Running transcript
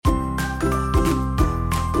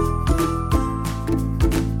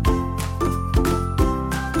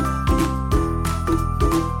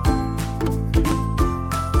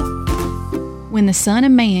when the Son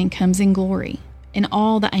of Man comes in glory, and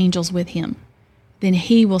all the angels with him, then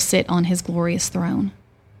he will sit on his glorious throne.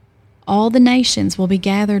 All the nations will be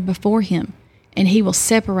gathered before him, and he will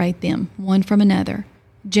separate them one from another,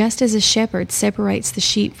 just as a shepherd separates the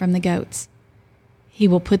sheep from the goats. He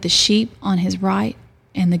will put the sheep on his right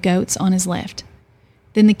and the goats on his left.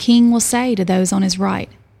 Then the king will say to those on his right,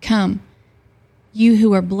 "Come, you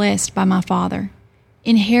who are blessed by my Father,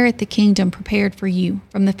 inherit the kingdom prepared for you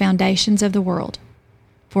from the foundations of the world.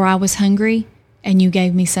 For I was hungry, and you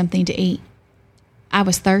gave me something to eat. I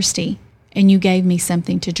was thirsty, and you gave me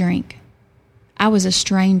something to drink. I was a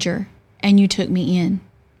stranger, and you took me in.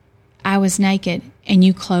 I was naked, and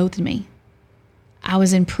you clothed me. I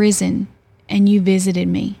was in prison, and you visited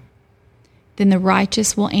me." Then the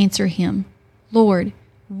righteous will answer him, "Lord,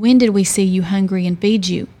 when did we see you hungry and feed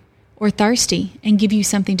you, or thirsty and give you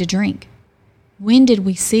something to drink? When did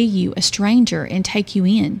we see you a stranger and take you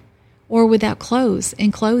in, or without clothes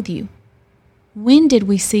and clothe you? When did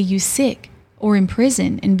we see you sick or in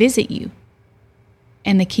prison and visit you?"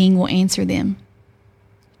 And the king will answer them,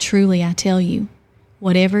 "Truly I tell you,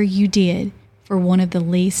 whatever you did for one of the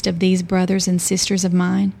least of these brothers and sisters of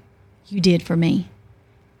mine, you did for me."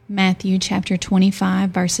 Matthew chapter 25,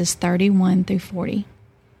 verses 31 through 40.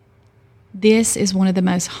 This is one of the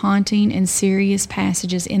most haunting and serious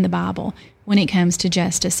passages in the Bible when it comes to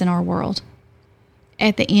justice in our world.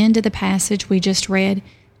 At the end of the passage we just read,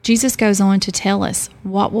 Jesus goes on to tell us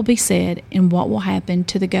what will be said and what will happen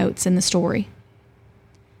to the goats in the story.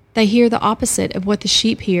 They hear the opposite of what the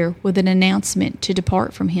sheep hear with an announcement to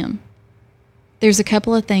depart from him. There's a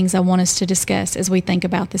couple of things I want us to discuss as we think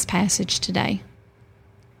about this passage today.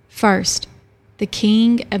 First, the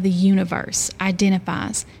King of the universe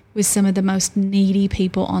identifies with some of the most needy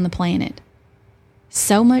people on the planet.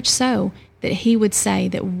 So much so that he would say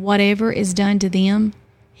that whatever is done to them,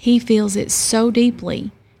 he feels it so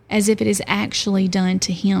deeply as if it is actually done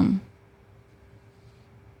to him.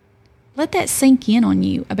 Let that sink in on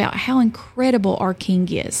you about how incredible our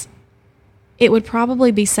King is. It would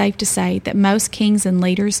probably be safe to say that most kings and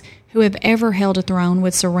leaders who have ever held a throne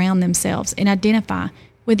would surround themselves and identify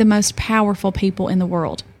with the most powerful people in the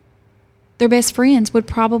world. Their best friends would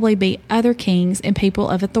probably be other kings and people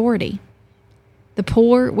of authority. The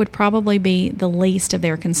poor would probably be the least of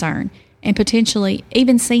their concern and potentially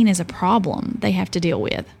even seen as a problem they have to deal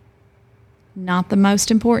with. Not the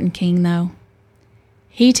most important king, though.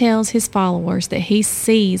 He tells his followers that he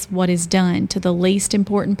sees what is done to the least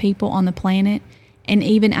important people on the planet and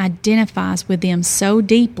even identifies with them so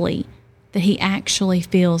deeply that he actually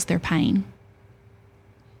feels their pain.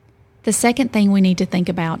 The second thing we need to think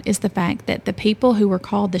about is the fact that the people who were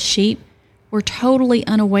called the sheep were totally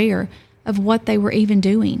unaware of what they were even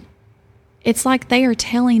doing. It's like they are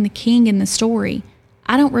telling the king in the story,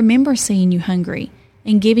 "I don't remember seeing you hungry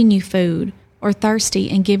and giving you food, or thirsty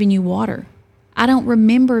and giving you water. I don't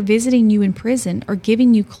remember visiting you in prison or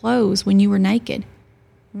giving you clothes when you were naked.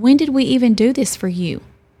 When did we even do this for you?"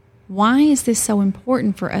 Why is this so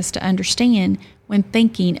important for us to understand when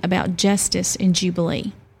thinking about justice in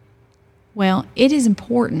Jubilee? Well, it is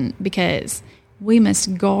important because we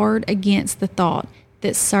must guard against the thought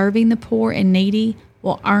that serving the poor and needy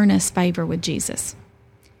will earn us favor with Jesus.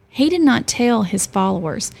 He did not tell his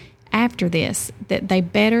followers after this that they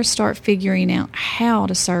better start figuring out how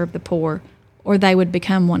to serve the poor or they would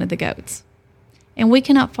become one of the goats. And we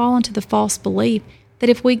cannot fall into the false belief that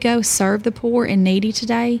if we go serve the poor and needy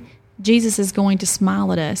today, Jesus is going to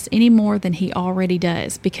smile at us any more than he already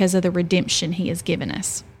does because of the redemption he has given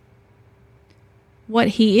us. What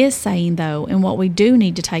he is saying, though, and what we do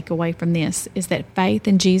need to take away from this is that faith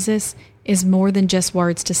in Jesus is more than just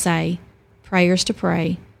words to say, prayers to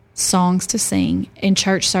pray, songs to sing, and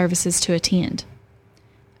church services to attend.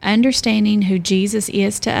 Understanding who Jesus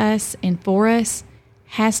is to us and for us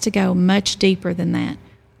has to go much deeper than that,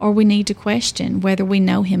 or we need to question whether we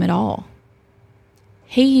know him at all.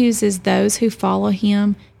 He uses those who follow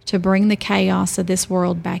him to bring the chaos of this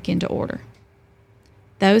world back into order.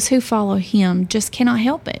 Those who follow him just cannot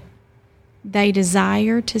help it. They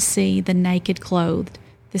desire to see the naked clothed,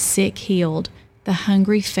 the sick healed, the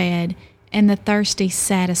hungry fed, and the thirsty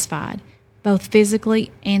satisfied, both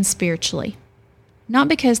physically and spiritually. Not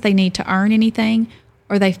because they need to earn anything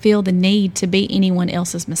or they feel the need to be anyone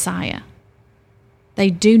else's Messiah.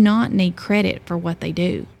 They do not need credit for what they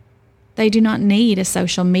do. They do not need a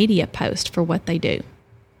social media post for what they do.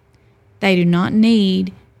 They do not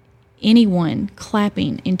need anyone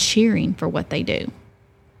clapping and cheering for what they do.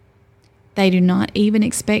 They do not even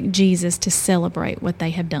expect Jesus to celebrate what they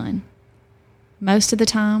have done. Most of the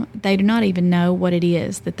time, they do not even know what it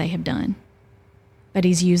is that they have done. But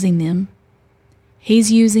he's using them.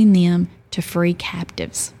 He's using them to free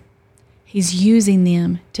captives. He's using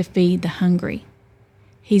them to feed the hungry.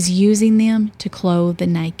 He's using them to clothe the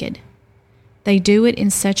naked. They do it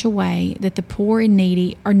in such a way that the poor and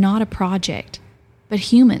needy are not a project,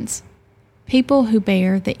 but humans, people who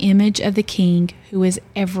bear the image of the King who is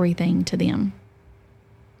everything to them.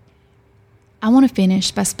 I want to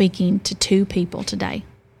finish by speaking to two people today.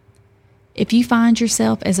 If you find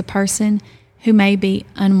yourself as a person who may be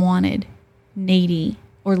unwanted, needy,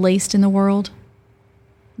 or least in the world,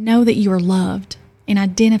 know that you are loved and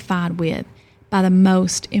identified with by the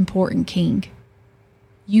most important King.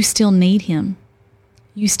 You still need him.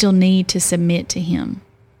 You still need to submit to him.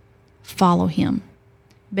 Follow him.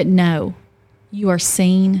 But know you are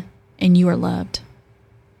seen and you are loved.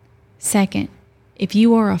 Second, if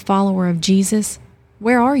you are a follower of Jesus,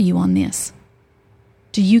 where are you on this?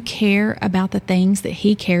 Do you care about the things that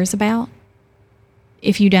he cares about?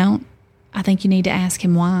 If you don't, I think you need to ask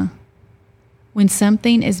him why. When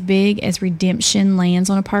something as big as redemption lands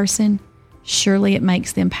on a person, surely it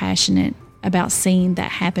makes them passionate about seeing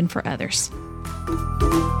that happen for others.